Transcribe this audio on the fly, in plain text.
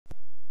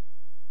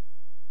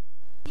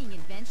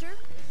adventure?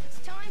 It's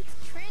time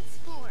to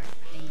transform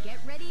and get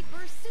ready for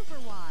Super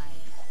Wide.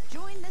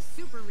 Join the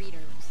Super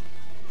Readers.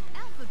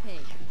 Alpha Pig.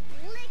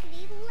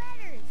 Lickety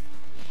letters.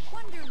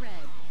 Wonder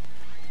Red.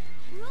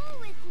 Roll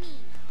with me.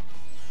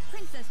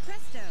 Princess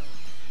Presto.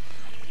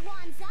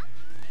 Wands up.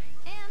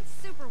 And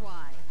Super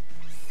Wide.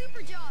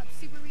 Super job,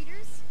 Super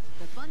Readers.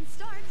 The fun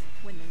starts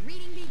when the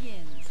reading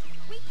begins.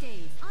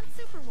 Weekdays on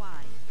Super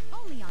Wide.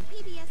 Only on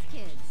PBS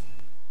Kids.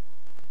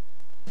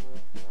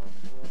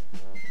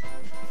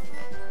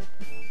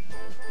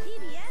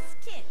 PBS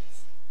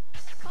Kids.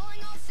 Calling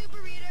all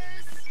Super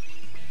Readers.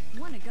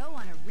 Want to go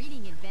on a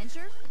reading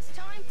adventure? It's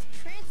time to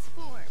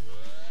transform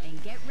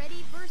and get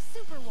ready for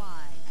Super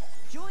Wide.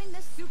 Join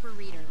the Super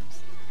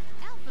Readers.